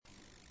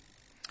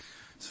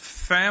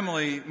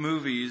Family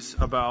movies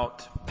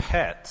about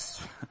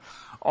pets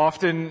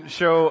often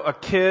show a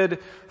kid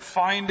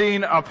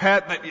finding a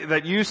pet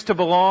that used to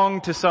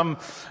belong to some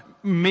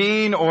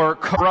mean or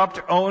corrupt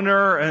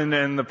owner, and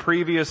then the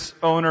previous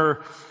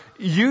owner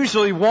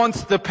usually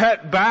wants the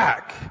pet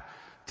back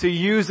to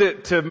use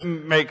it to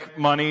make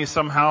money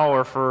somehow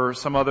or for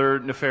some other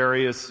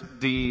nefarious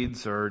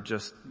deeds or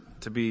just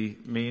to be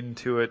mean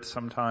to it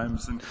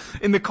sometimes. And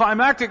in the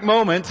climactic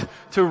moment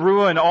to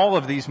ruin all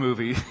of these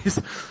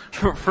movies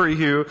for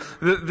you,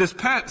 this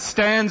pet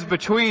stands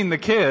between the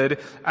kid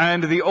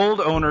and the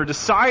old owner,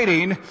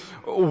 deciding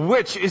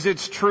which is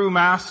its true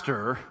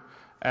master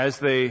as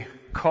they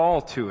call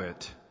to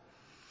it.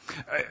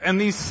 And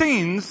these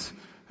scenes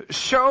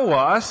show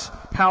us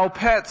how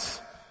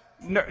pets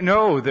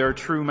know their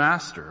true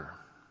master.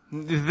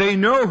 They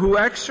know who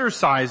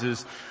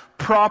exercises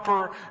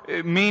proper,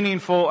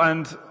 meaningful,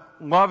 and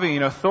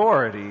loving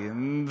authority.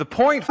 And the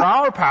point for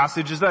our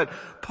passage is that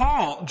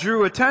Paul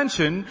drew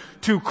attention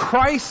to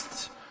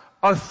Christ's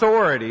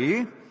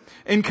authority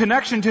in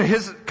connection to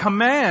his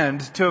command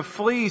to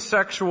flee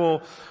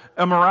sexual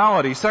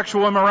immorality.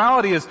 Sexual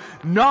immorality is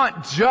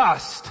not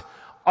just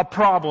a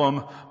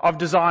problem of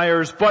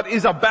desires, but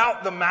is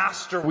about the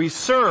master we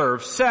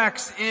serve.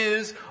 Sex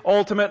is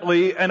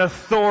ultimately an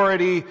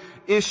authority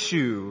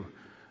issue,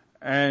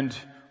 and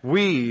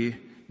we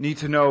need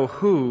to know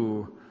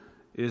who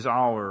is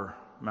our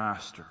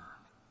master.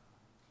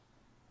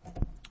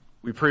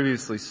 We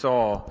previously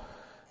saw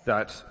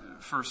that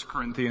 1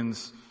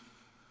 Corinthians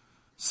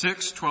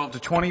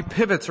 6:12-20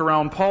 pivots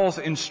around Paul's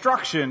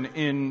instruction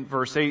in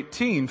verse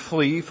 18,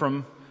 flee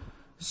from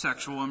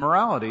sexual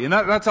immorality. And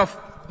that's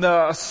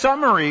a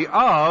summary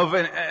of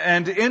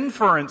and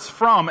inference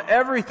from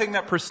everything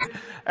that precedes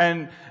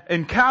and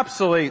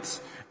encapsulates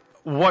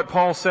what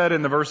Paul said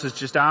in the verses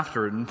just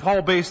after it. And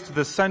Paul based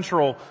the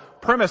central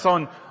premise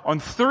on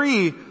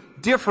three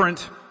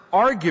different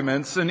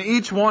arguments, and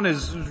each one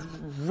is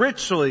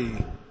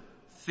richly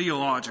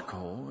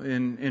theological.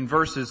 In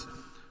verses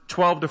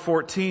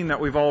 12-14 that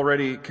we've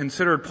already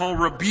considered, Paul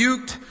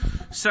rebuked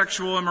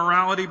sexual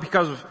immorality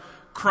because of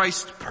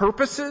Christ's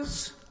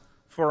purposes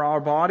for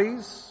our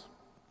bodies.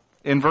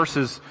 In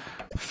verses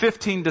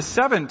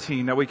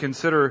 15-17 that we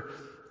consider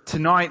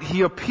tonight,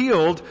 he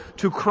appealed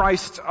to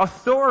Christ's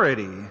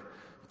authority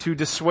to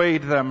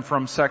dissuade them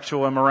from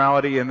sexual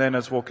immorality. And then,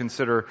 as we'll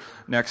consider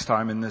next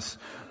time in this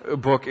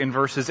book, in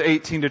verses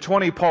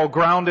 18-20, Paul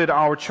grounded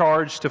our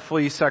charge to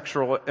flee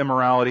sexual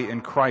immorality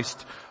in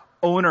Christ's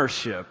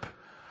ownership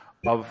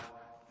of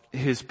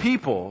his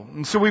people.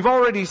 And so we've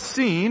already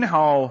seen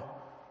how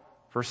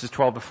verses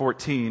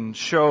 12-14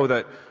 show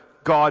that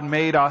God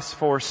made us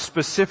for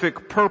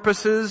specific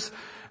purposes,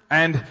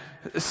 and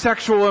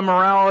sexual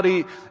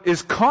immorality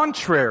is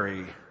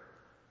contrary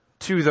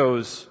to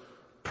those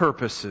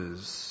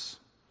purposes.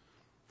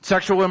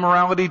 Sexual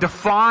immorality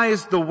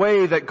defies the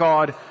way that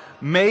God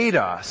made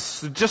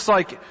us. Just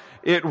like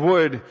it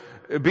would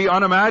be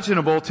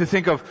unimaginable to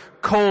think of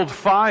cold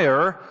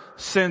fire,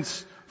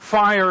 since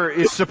fire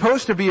is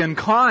supposed to be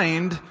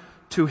inclined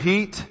to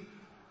heat,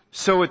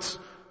 so it's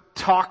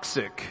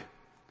toxic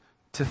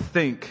to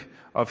think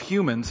of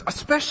humans,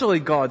 especially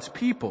God's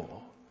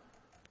people,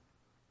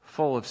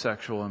 full of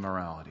sexual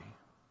immorality.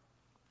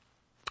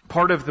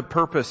 Part of the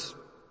purpose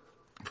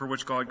for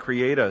which God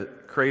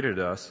created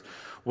us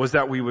was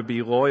that we would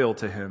be loyal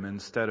to Him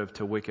instead of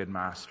to wicked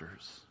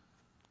masters.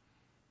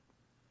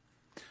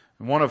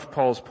 And one of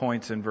Paul's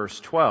points in verse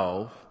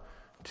 12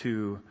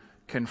 to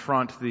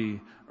confront the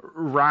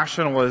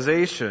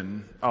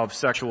rationalization of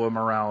sexual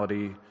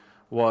immorality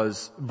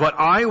was, "But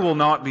I will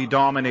not be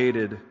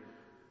dominated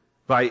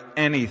by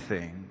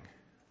anything."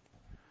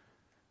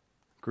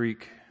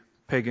 Greek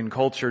pagan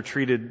culture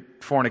treated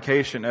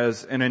fornication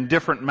as an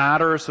indifferent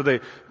matter, so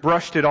they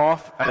brushed it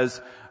off as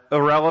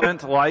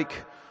irrelevant,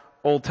 like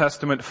Old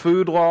Testament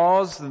food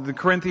laws. The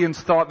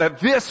Corinthians thought that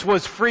this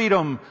was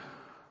freedom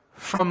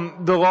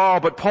from the law,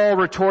 but Paul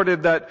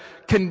retorted that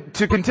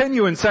to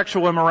continue in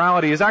sexual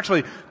immorality is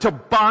actually to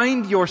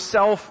bind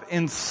yourself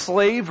in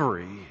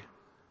slavery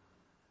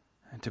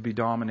and to be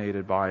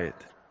dominated by it.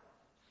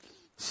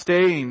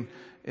 Staying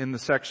in the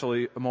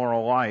sexually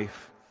immoral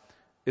life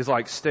is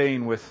like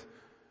staying with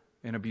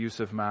an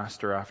abusive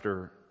master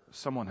after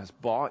someone has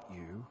bought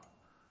you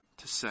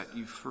to set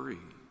you free.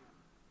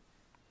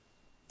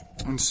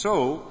 And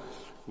so,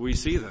 we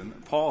see then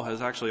that Paul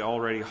has actually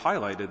already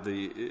highlighted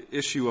the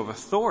issue of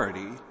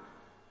authority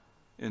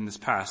in this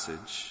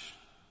passage.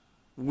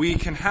 We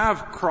can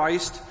have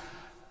Christ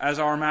as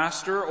our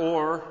master,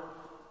 or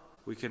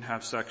we can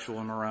have sexual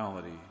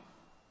immorality,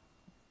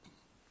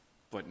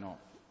 but not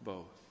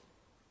both.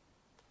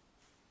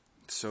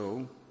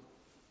 So,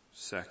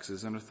 sex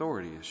is an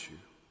authority issue.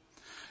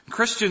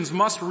 Christians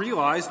must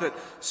realize that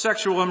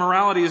sexual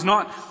immorality is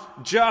not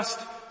just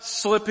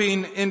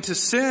slipping into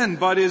sin,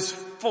 but is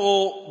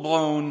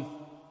full-blown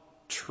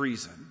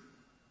treason.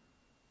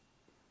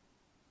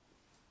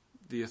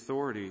 The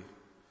authority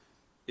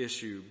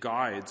issue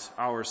guides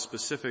our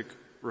specific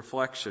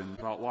reflection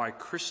about why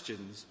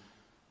Christians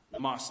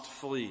must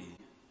flee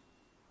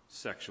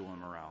sexual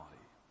immorality.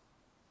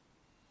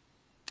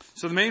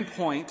 So the main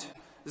point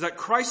is that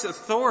Christ's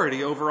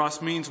authority over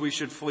us means we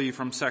should flee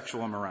from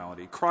sexual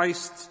immorality.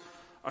 Christ's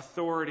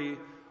authority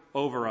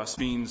over us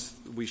means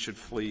we should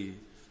flee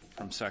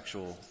from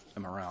sexual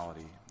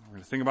immorality. We're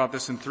going to think about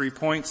this in 3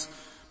 points: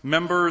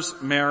 members,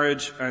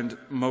 marriage, and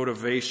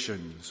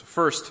motivations.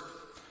 First,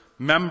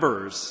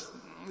 members.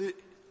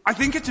 I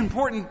think it's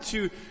important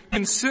to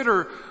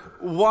consider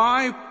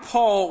why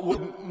Paul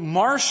would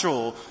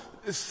marshal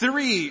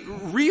 3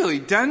 really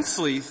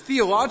densely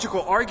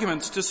theological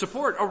arguments to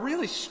support a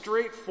really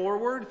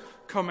straightforward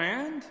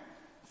command: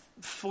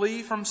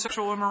 flee from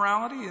sexual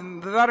immorality.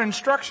 And that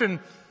instruction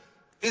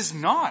is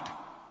not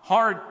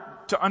hard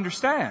to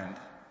understand,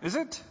 is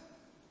it?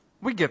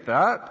 We get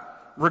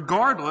that,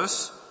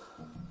 regardless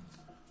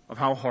of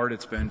how hard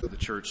it's been for the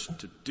church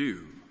to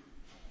do,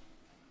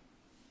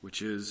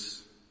 which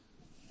is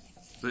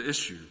the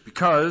issue.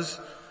 Because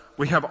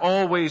we have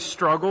always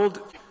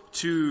struggled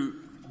to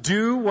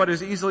do what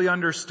is easily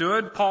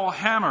understood, Paul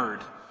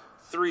hammered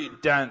 3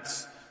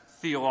 dense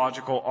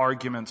theological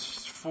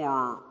arguments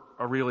for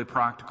a really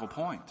practical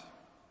point.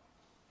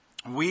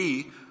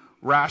 We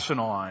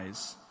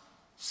rationalize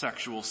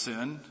sexual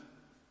sin,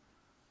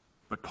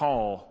 but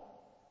Paul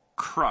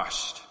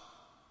crushed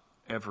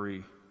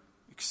every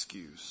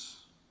excuse.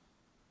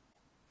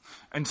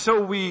 And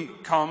so we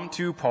come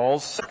to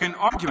Paul's second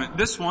argument,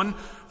 this one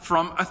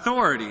from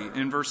authority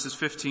in verses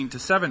 15 to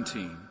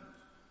 17.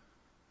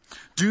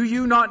 Do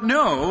you not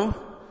know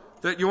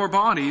that your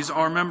bodies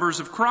are members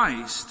of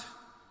Christ?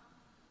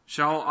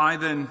 Shall I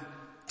then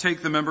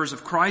take the members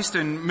of Christ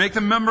and make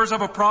them members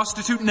of a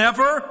prostitute?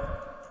 Never!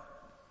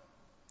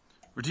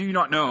 Or do you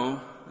not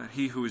know that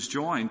he who is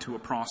joined to a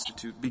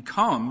prostitute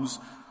becomes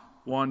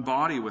one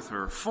body with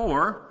her?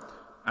 For,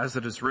 as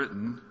it is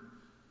written,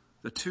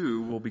 the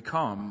 2 will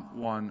become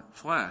one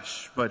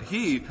flesh. But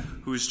he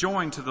who is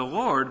joined to the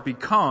Lord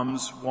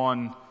becomes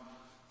one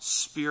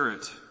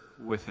spirit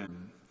with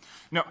him.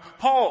 Now,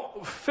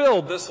 Paul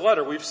filled this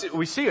letter, we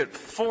see it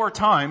 4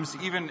 times,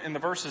 even in the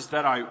verses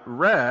that I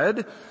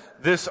read,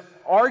 this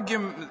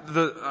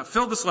argument,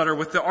 filled this letter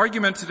with the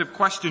argumentative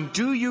question,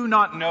 do you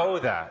not know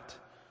that?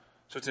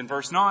 So it's in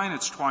verse 9,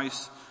 it's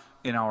twice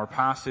in our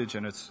passage,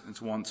 and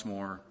it's once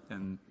more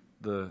in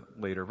the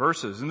later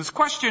verses. And this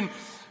question,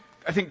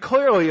 I think,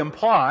 clearly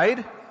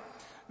implied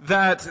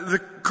that the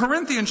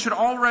Corinthians should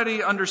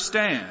already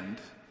understand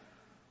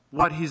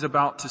what he's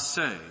about to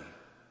say.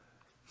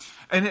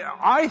 And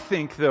I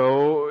think,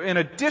 though, in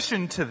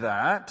addition to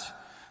that,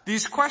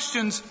 these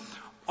questions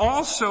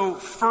also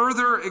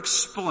further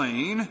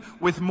explain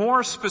with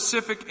more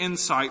specific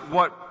insight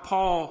what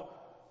Paul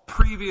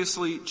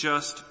previously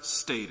just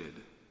stated.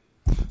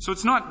 So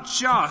it's not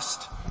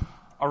just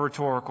a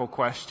rhetorical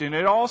question.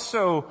 It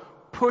also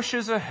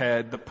pushes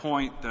ahead the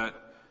point that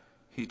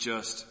he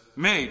just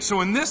made.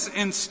 So in this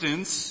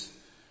instance,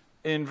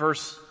 in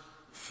verse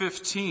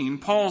 15,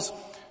 Paul's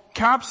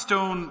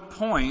capstone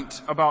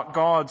point about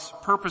God's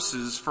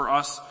purposes for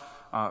us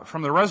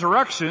from the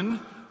resurrection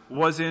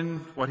was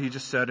in what he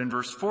just said in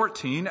verse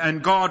 14.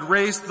 And God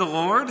raised the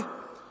Lord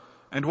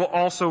and will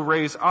also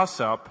raise us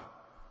up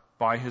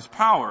by his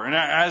power. And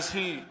as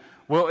he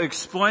will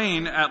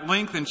explain at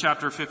length in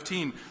chapter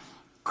 15,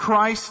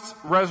 Christ's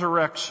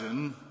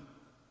resurrection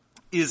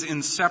is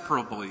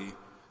inseparably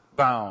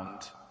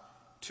bound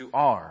to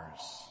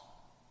ours.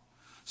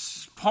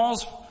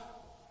 Paul's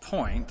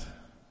point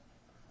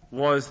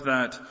was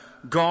that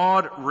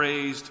God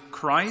raised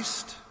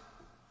Christ,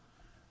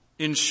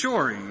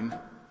 ensuring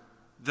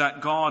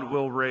that God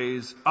will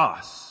raise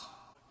us,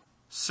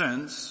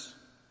 since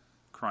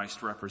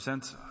Christ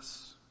represents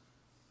us.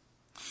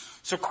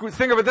 So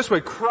think of it this way: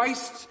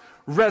 Christ's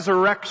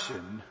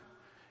resurrection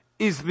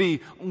is the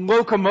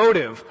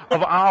locomotive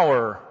of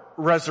our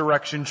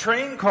resurrection.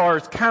 Train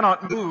cars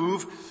cannot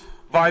move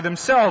by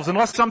themselves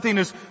unless something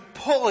is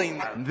pulling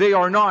them. They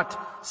are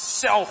not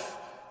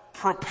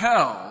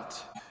self-propelled.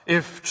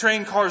 If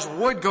train cars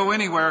would go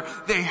anywhere,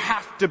 they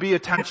have to be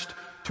attached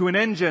to an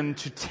engine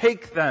to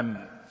take them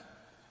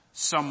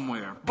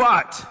somewhere.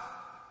 But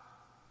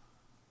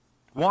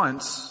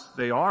once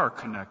they are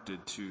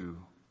connected to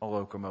a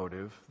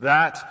locomotive,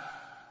 that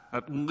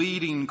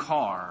leading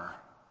car,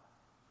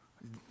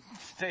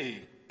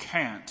 they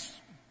can't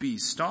be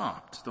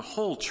stopped. The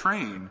whole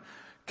train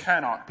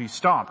cannot be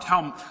stopped.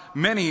 How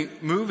many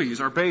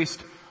movies are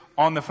based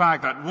on the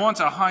fact that once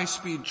a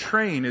high-speed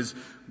train is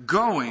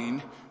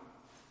going,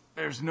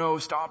 there's no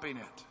stopping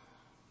it.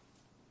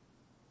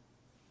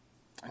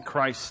 And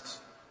Christ's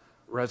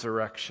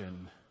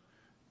resurrection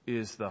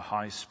is the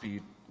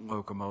high-speed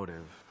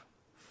locomotive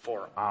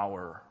for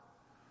our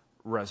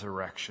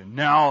resurrection.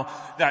 Now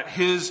that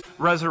his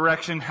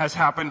resurrection has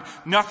happened,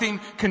 nothing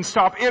can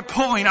stop it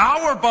pulling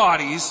our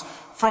bodies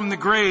from the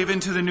grave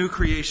into the new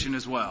creation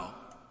as well.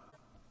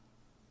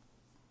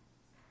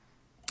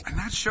 And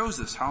that shows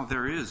us how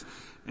there is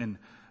an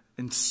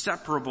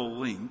inseparable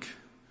link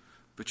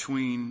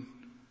between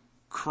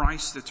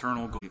Christ's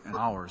eternal glory and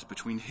ours,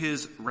 between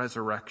his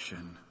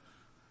resurrection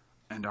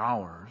and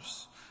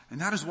ours. And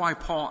that is why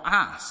Paul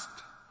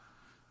asked,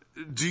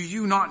 do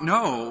you not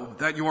know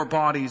that your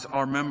bodies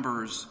are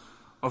members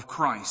of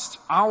Christ?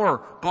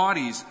 Our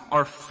bodies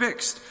are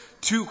fixed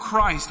to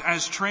Christ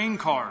as train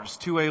cars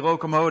to a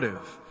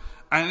locomotive.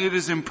 And it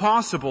is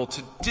impossible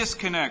to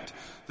disconnect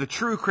the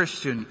true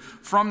Christian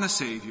from the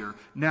Savior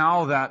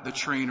now that the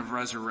train of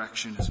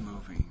resurrection is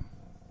moving.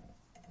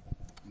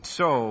 And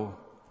so,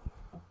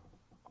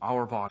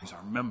 our bodies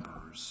are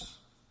members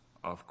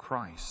of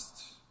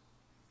Christ.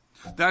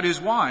 That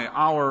is why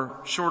our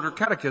shorter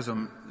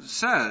catechism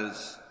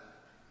says,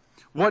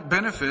 what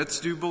benefits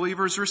do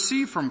believers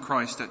receive from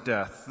Christ at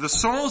death? The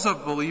souls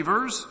of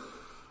believers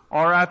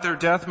are at their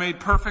death made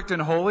perfect in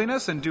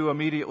holiness and do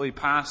immediately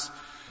pass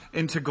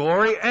into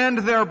glory, and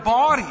their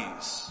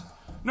bodies,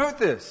 note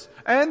this,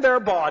 and their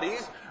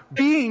bodies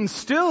being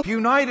still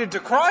united to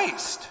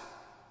Christ.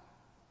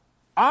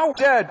 Our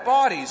dead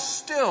bodies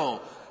still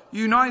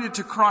united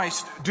to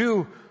Christ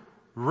do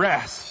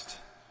rest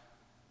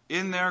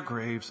in their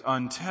graves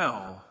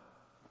until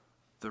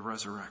the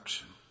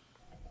resurrection.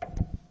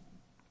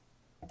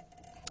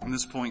 And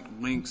this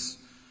point links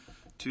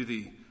to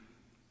the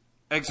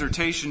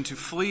exhortation to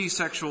flee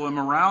sexual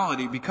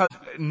immorality, because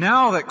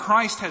now that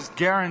Christ has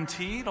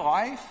guaranteed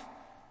life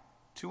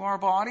to our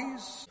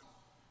bodies,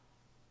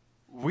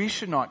 we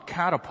should not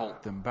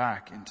catapult them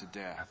back into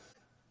death.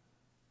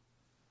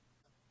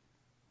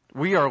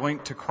 We are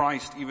linked to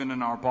Christ even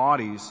in our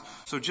bodies.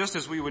 So just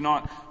as we would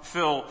not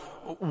fill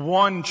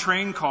one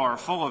train car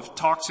full of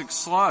toxic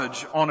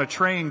sludge on a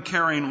train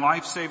carrying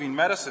life-saving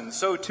medicine,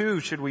 so too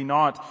should we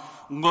not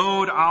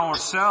load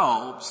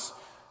ourselves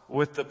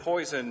with the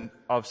poison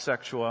of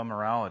sexual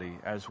immorality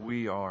as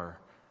we are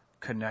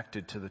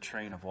connected to the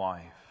train of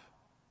life.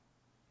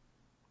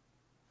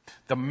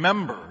 The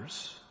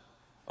members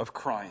of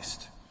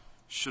Christ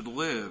should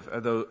live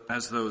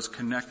as those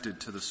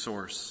connected to the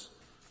source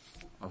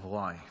of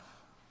life.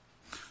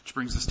 Which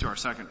brings us to our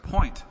second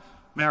point,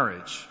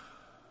 marriage.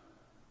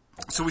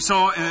 So we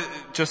saw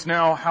just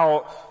now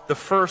how the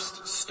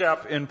first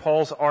step in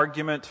Paul's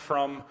argument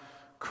from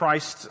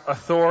Christ's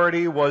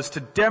authority was to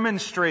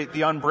demonstrate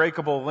the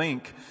unbreakable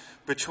link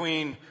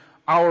between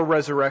our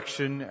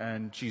resurrection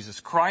and Jesus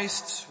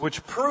Christ's,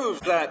 which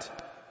proves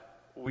that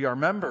we are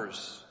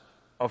members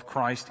of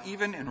Christ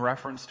even in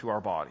reference to our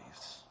bodies.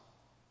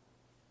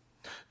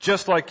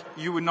 Just like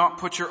you would not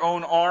put your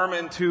own arm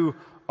into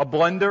a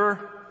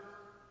blender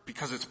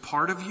because it's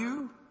part of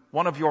you,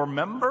 one of your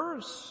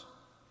members,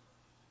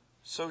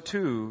 so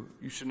too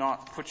you should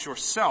not put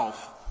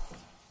yourself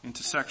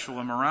into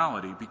sexual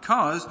immorality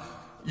because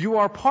you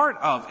are part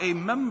of, a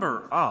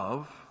member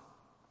of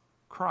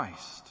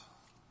Christ.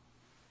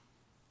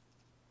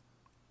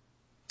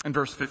 In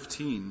verse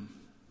 15,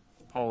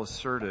 Paul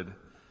asserted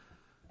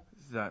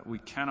that we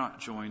cannot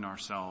join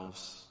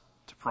ourselves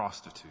to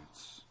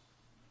prostitutes,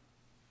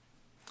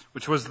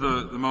 which was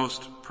the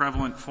most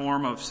prevalent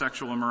form of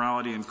sexual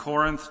immorality in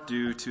Corinth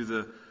due to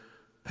the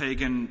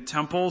pagan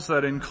temples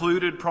that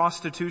included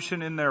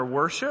prostitution in their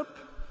worship.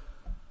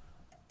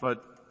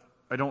 But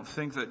I don't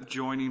think that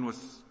joining with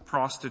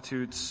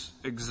prostitutes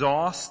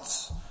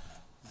exhausts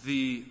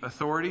the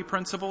authority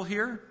principle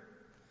here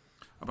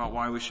about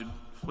why we should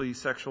flee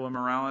sexual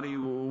immorality.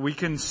 We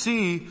can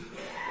see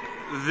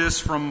this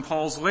from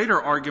Paul's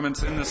later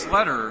arguments in this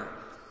letter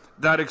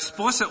that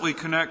explicitly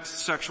connect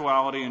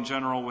sexuality in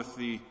general with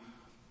the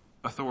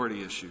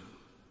authority issue.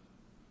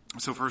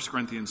 So 1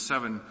 Corinthians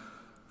 7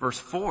 verse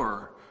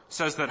 4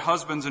 says that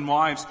husbands and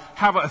wives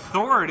have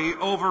authority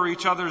over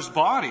each other's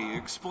body,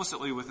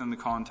 explicitly within the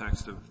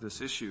context of this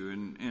issue.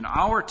 In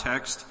our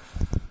text,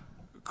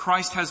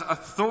 Christ has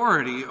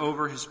authority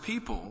over his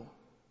people.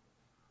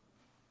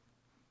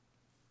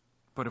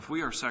 But if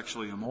we are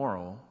sexually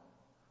immoral,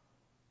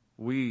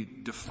 we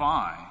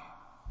defy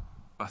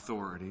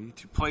authority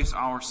to place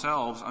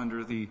ourselves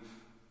under the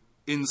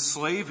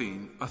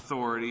enslaving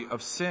authority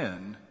of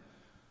sin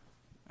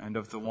and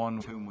of the one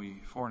with whom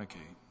we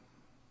fornicate.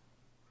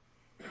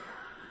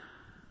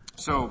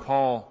 So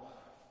Paul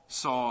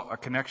saw a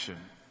connection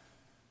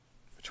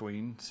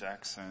between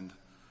sex and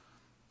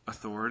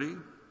authority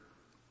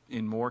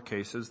in more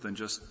cases than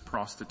just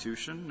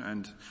prostitution.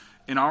 And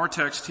in our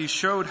text, he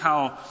showed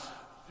how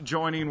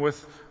joining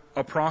with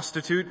a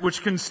prostitute,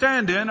 which can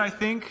stand in, I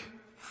think,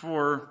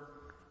 for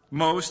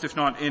most, if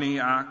not any,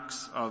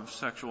 acts of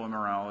sexual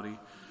immorality,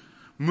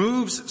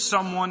 moves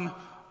someone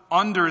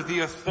under the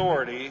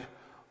authority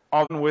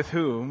of with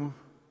whom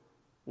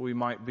we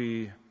might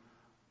be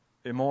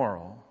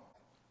immoral.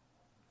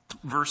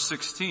 Verse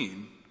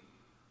 16,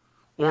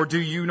 or do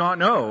you not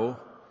know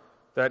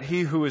that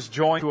he who is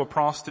joined to a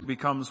prostitute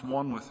becomes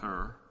one with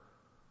her?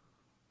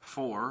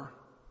 For,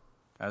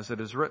 as it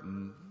is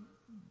written,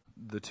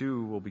 the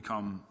two will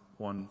become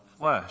one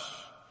flesh.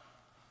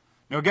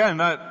 Now again,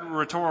 that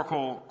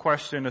rhetorical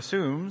question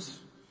assumes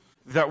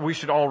that we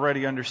should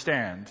already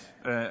understand,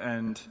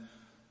 and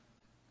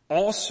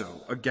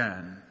also,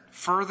 again,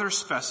 further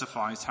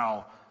specifies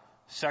how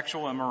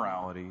sexual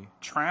immorality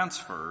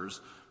transfers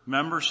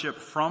membership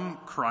from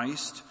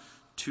Christ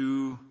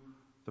to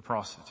the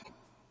prostitute.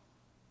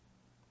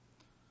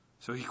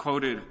 So he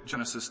quoted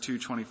Genesis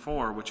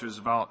 2:24, which is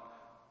about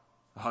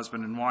the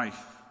husband and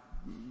wife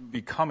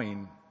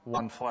becoming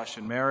one flesh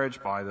in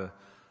marriage by the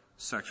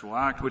sexual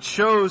act, which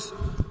shows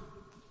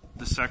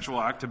the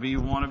sexual act to be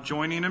one of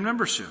joining in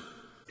membership.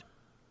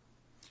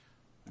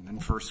 And then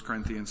 1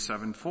 Corinthians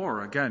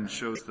 7:4 again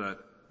shows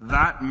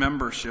that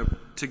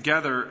membership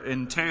together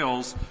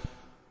entails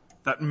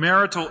that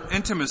marital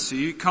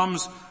intimacy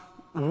comes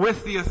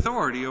with the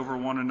authority over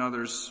one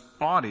another's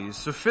bodies.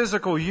 So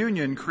physical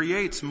union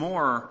creates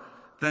more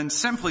than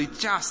simply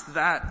just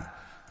that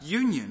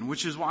union,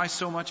 which is why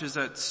so much is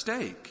at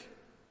stake.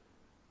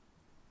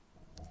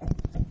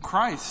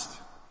 Christ,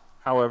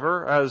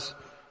 however, as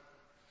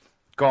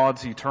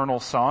God's eternal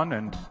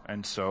Son,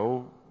 and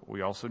so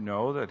we also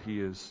know that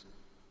he is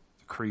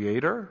the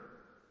Creator,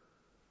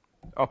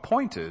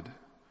 appointed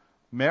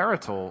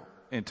marital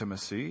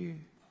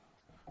intimacy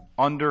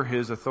under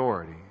his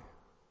authority.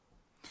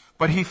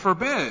 But he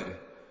forbid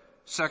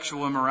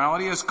sexual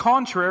immorality as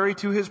contrary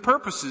to his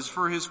purposes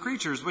for his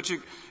creatures, which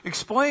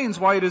explains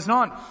why it is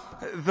not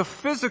the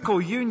physical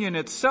union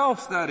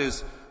itself that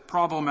is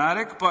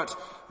problematic, but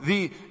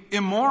the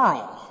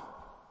immoral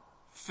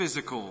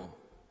physical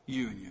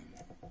union.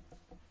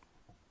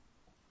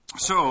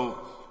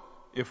 So,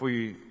 if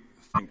we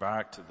think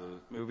back to the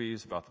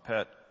movies about the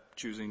pet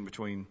choosing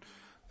between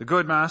the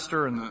good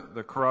master and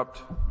the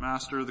corrupt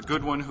master, the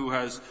good one who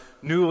has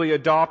newly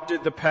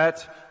adopted the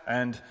pet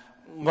and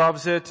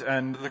loves it,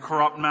 and the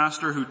corrupt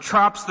master who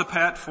traps the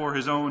pet for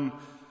his own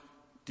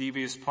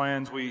devious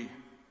plans, we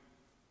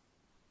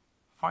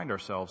find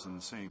ourselves in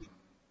the same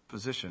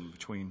position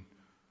between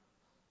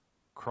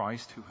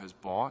Christ, who has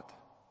bought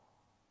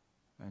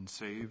and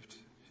saved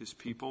his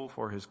people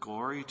for his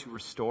glory to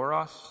restore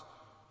us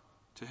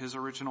to his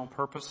original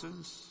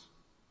purposes,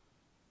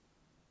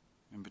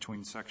 and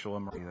between sexual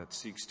immorality that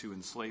seeks to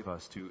enslave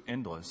us to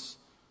endless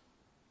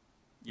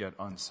yet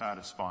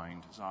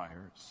unsatisfying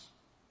desires.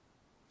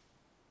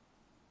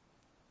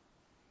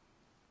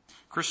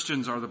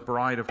 Christians are the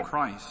bride of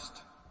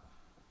Christ,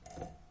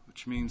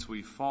 which means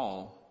we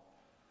fall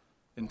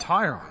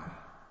entirely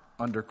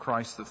under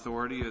Christ's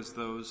authority as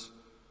those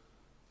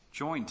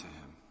joined to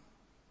him.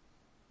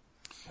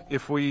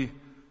 If we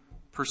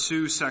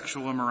pursue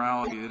sexual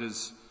immorality, it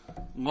is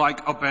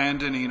like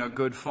abandoning a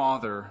good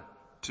father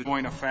to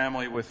join a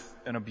family with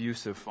an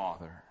abusive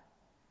father.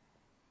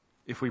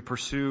 If we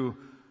pursue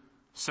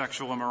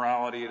sexual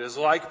immorality, it is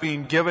like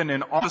being given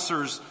an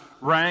officer's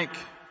rank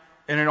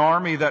in an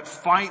army that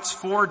fights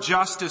for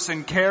justice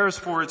and cares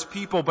for its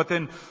people, but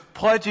then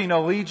pledging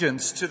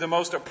allegiance to the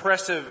most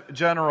oppressive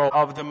general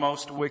of the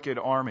most wicked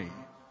army.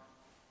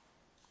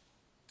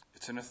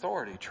 It's an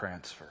authority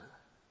transfer,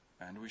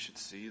 and we should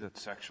see that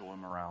sexual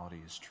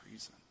immorality is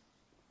treason.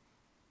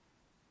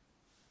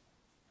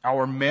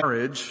 Our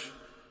marriage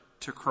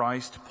to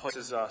Christ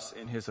places us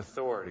in his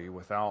authority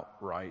without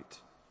right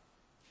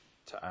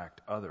to act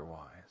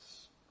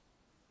otherwise.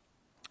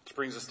 Which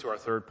brings us to our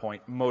third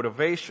point,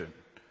 motivation.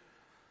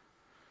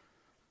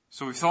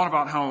 So we've thought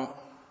about how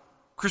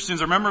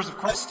Christians are members of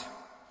Christ,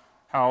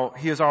 how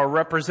he is our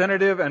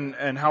representative,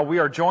 and how we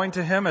are joined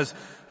to him as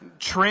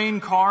train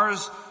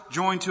cars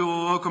joined to a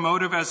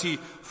locomotive as he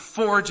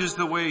forges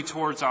the way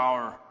towards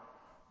our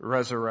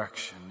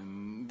resurrection.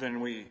 And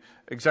then we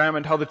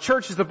examined how the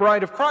church is the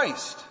bride of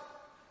Christ,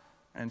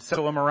 and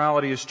sexual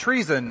immorality is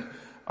treason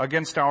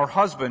against our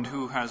husband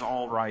who has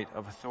all right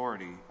of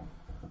authority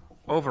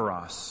over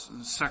us.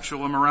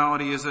 Sexual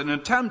immorality is an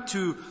attempt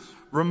to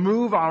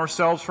remove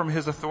ourselves from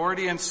his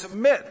authority and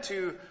submit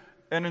to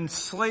an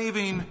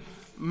enslaving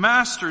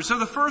master. So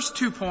the first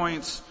 2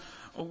 points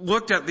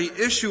looked at the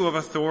issue of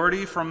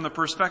authority from the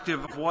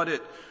perspective of what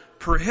it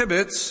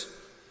prohibits.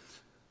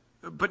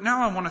 But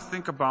now I want to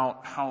think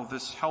about how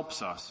this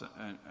helps us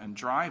and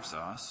drives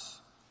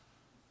us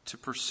to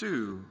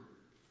pursue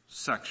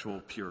sexual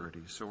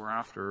purity. So we're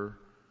after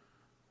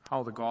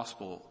how the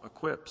gospel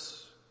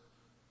equips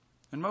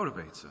and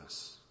motivates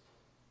us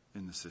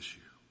in this issue.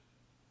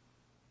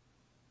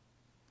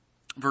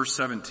 Verse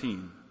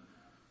 17.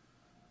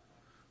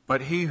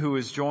 But he who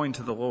is joined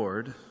to the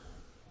Lord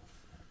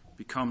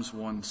becomes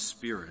one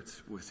spirit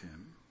with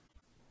him.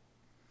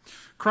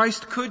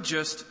 Christ could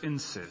just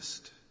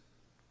insist.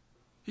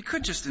 He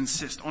could just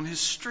insist on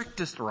his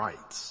strictest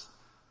rights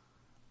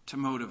to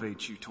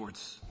motivate you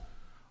towards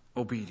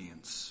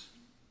obedience.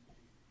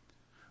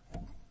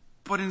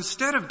 But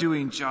instead of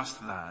doing just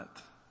that,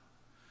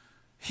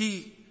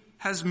 he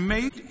has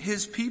made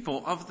his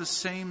people of the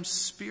same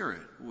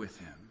spirit with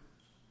him.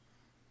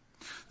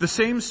 The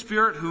same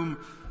spirit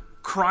whom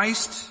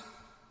Christ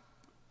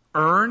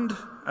earned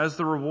as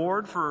the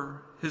reward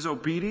for his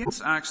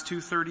obedience, Acts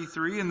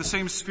 2:33, and the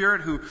same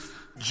spirit who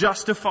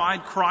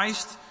justified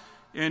Christ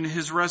in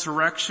his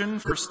resurrection,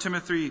 1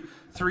 Timothy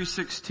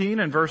 3:16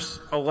 and verse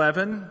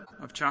 11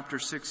 of chapter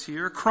 6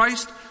 here.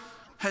 Christ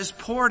has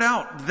poured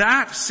out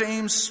that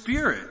same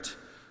spirit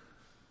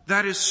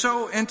that is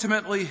so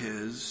intimately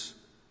his,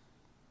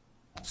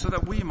 so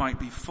that we might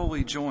be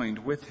fully joined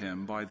with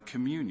him by the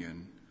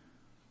communion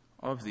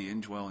of the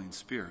indwelling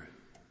Spirit.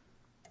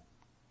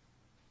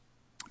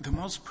 The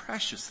most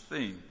precious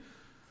thing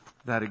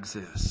that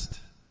exists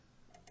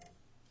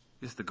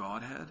is the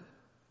Godhead.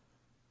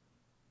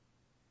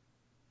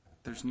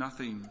 There's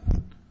nothing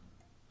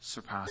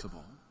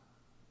surpassable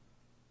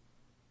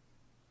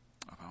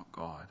about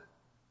God.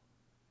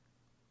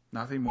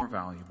 Nothing more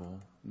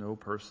valuable, no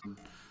person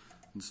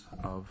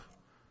of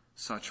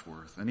such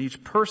worth. And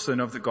each person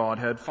of the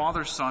Godhead,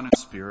 Father, Son, and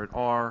Spirit,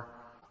 are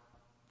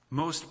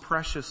most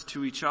precious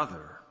to each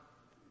other.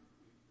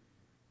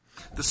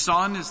 The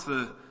Son is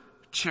the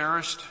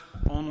cherished,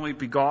 only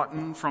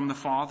begotten from the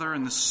Father,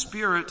 and the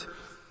Spirit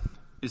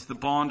is the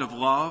bond of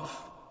love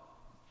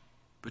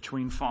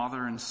between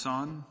Father and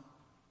Son.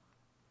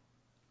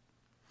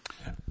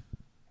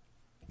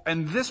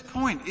 And this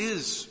point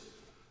is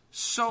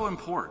so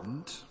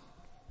important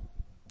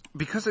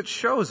because it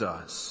shows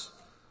us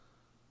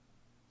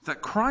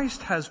that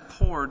Christ has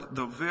poured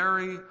the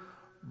very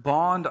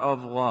bond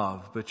of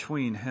love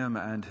between him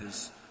and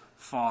his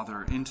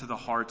Father into the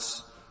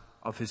hearts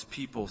of his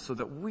people so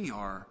that we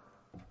are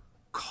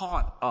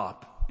caught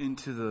up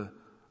into the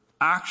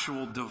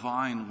actual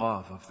divine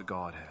love of the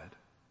Godhead.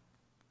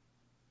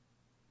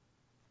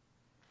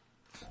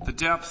 The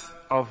depth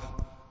of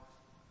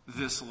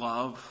this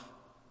love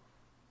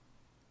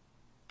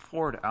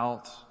poured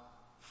out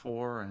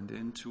for and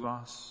into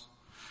us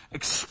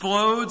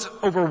explodes,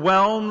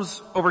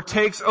 overwhelms,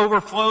 overtakes,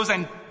 overflows,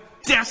 and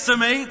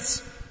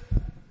decimates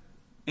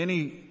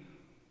any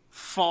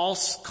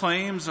false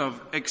claims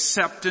of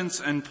acceptance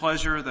and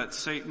pleasure that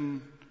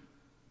Satan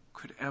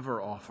could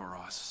ever offer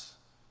us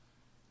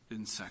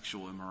in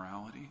sexual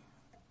immorality.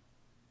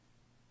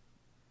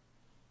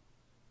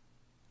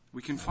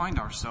 We can find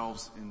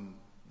ourselves in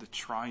the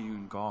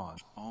triune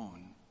God's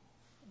own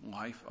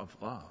life of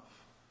love.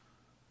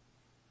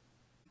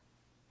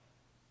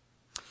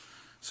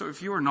 So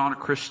if you are not a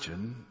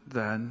Christian,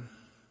 then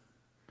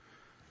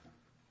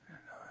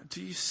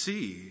do you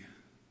see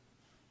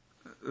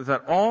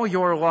that all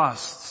your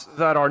lusts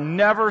that are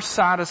never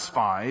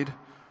satisfied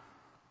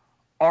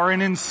are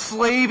an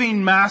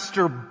enslaving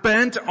master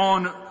bent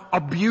on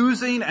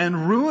abusing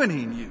and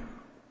ruining you?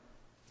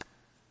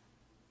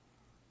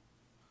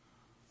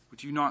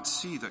 Would you not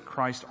see that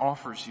Christ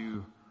offers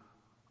you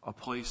a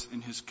place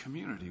in his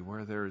community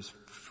where there is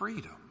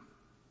freedom?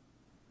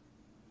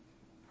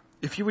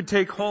 If you would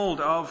take hold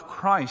of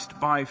Christ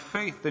by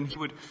faith, then he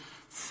would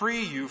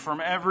free you from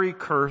every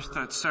curse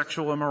that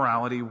sexual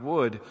immorality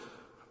would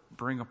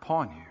bring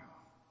upon you.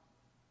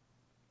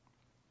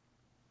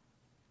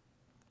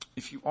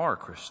 If you are a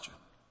Christian,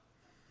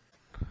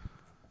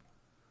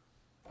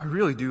 I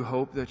really do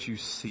hope that you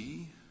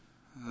see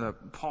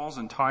that Paul's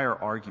entire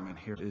argument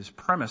here is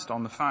premised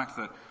on the fact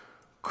that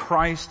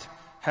Christ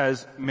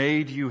has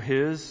made you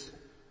his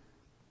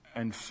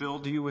and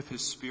filled you with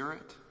his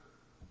Spirit.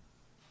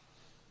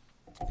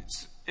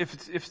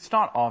 If it's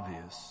not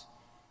obvious,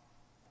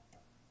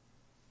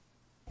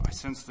 I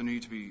sense the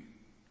need to be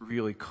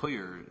really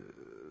clear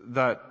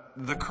that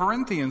the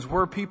Corinthians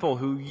were people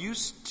who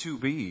used to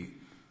be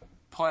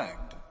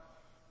plagued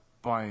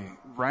by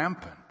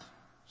rampant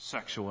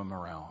sexual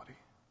immorality.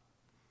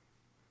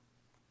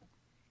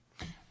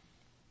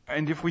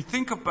 And if we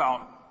think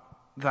about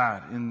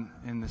that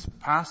in this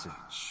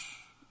passage,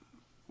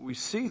 we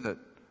see that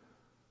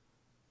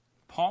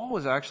Paul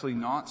was actually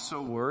not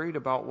so worried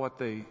about what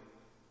they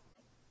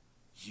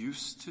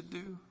used to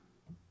do.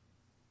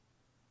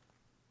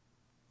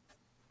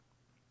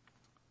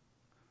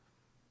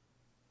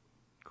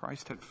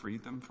 Christ had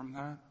freed them from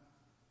that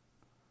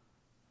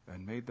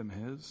and made them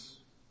his.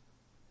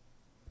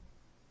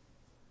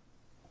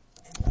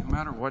 No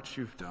matter what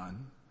you've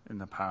done in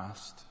the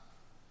past,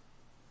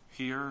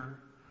 here,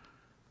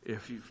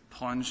 if you've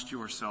plunged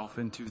yourself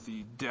into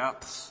the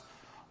depths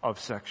of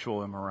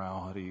sexual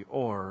immorality,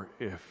 or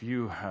if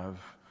you have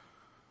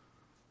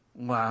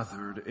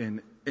lathered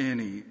in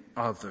any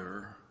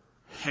other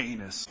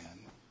heinous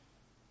sin,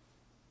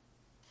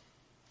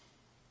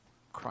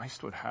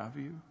 Christ would have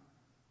you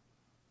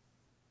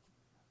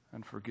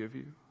and forgive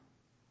you.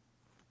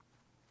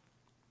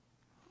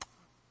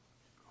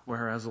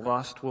 Whereas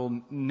lust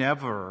will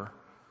never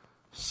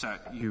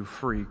set you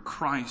free.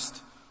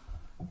 Christ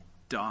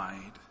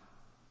died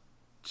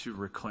to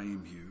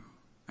reclaim you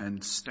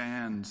and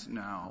stands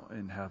now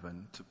in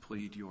heaven to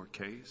plead your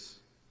case.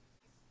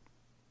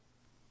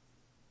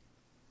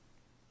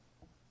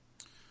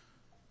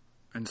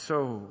 And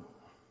so,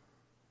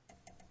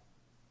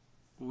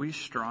 we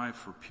strive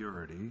for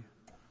purity,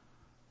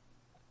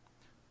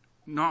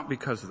 not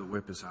because the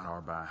whip is at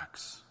our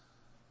backs,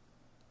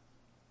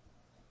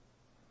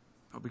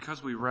 but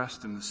because we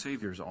rest in the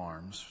Savior's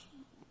arms,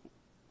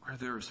 where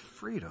there is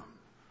freedom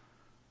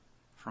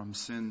from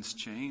sin's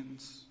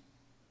chains.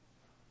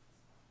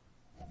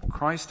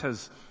 Christ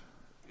has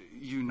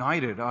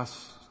united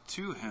us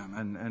to him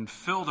and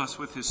filled us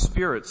with his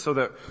Spirit so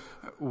that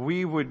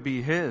we would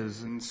be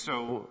his. And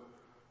so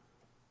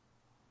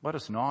let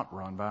us not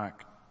run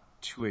back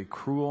to a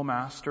cruel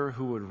master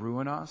who would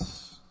ruin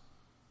us,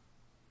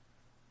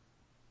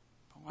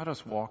 but let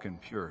us walk in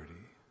purity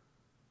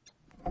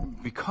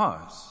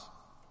because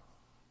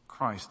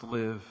Christ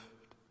lived,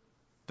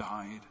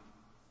 died,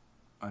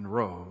 and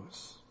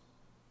rose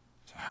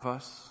to help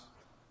us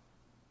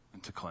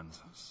and to cleanse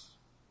us.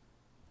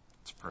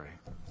 Let's pray.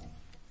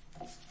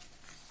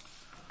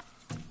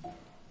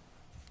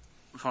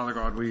 Father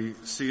God, we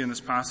see in this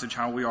passage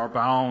how we are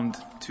bound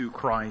to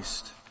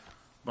Christ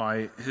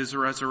by his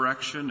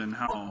resurrection and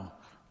how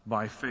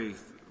by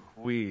faith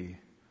we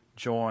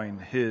join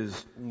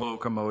his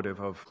locomotive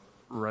of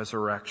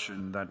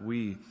resurrection, that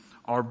we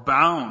are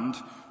bound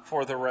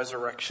for the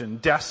resurrection,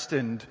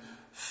 destined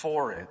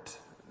for it,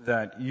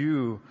 that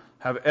you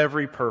have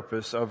every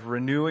purpose of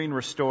renewing,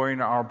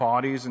 restoring our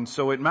bodies, and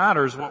so it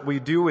matters what we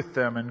do with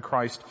them, and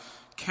Christ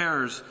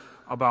cares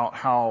about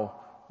how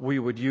we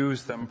would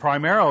use them,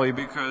 primarily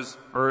because,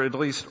 or at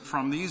least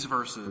from these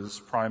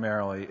verses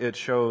primarily, it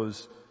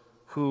shows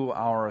who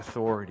our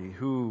authority,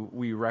 who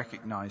we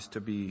recognize to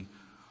be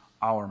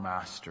our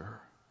master.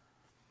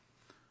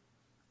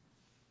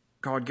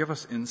 God, give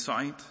us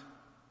insight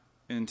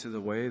into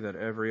the way that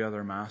every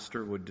other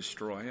master would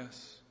destroy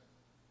us,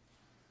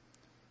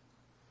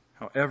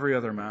 how every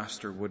other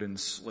master would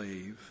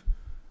enslave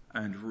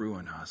and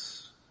ruin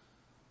us,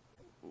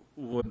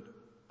 would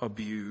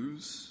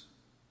abuse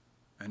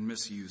and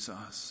misuse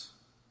us.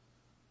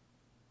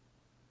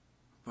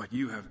 But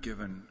you have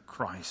given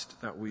Christ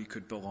that we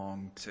could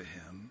belong to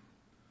him,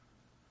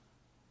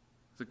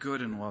 the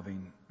good and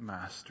loving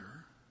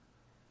master,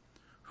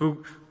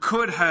 who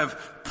could have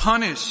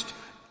punished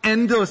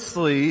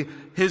endlessly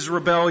his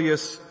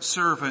rebellious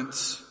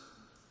servants,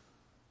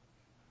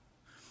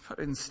 but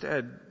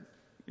instead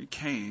he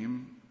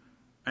came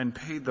and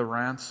paid the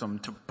ransom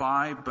to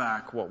buy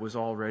back what was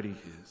already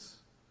his.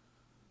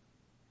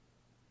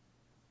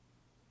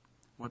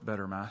 What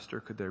better master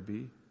could there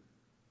be?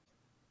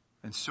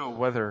 And so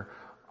whether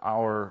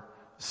our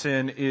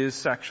sin is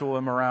sexual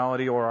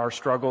immorality or our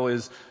struggle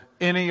is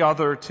any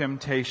other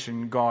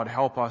temptation, God,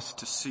 help us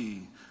to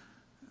see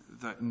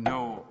that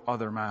no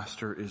other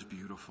master is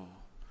beautiful,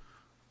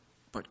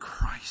 but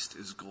Christ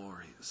is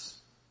glorious.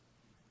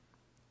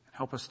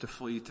 Help us to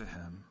flee to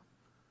him,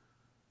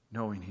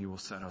 knowing he will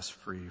set us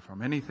free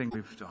from anything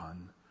we've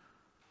done,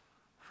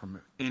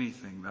 from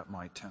anything that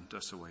might tempt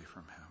us away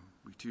from him.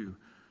 We do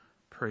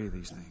pray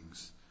these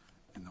things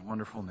in the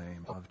wonderful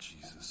name of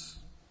Jesus.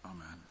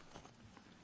 Amen.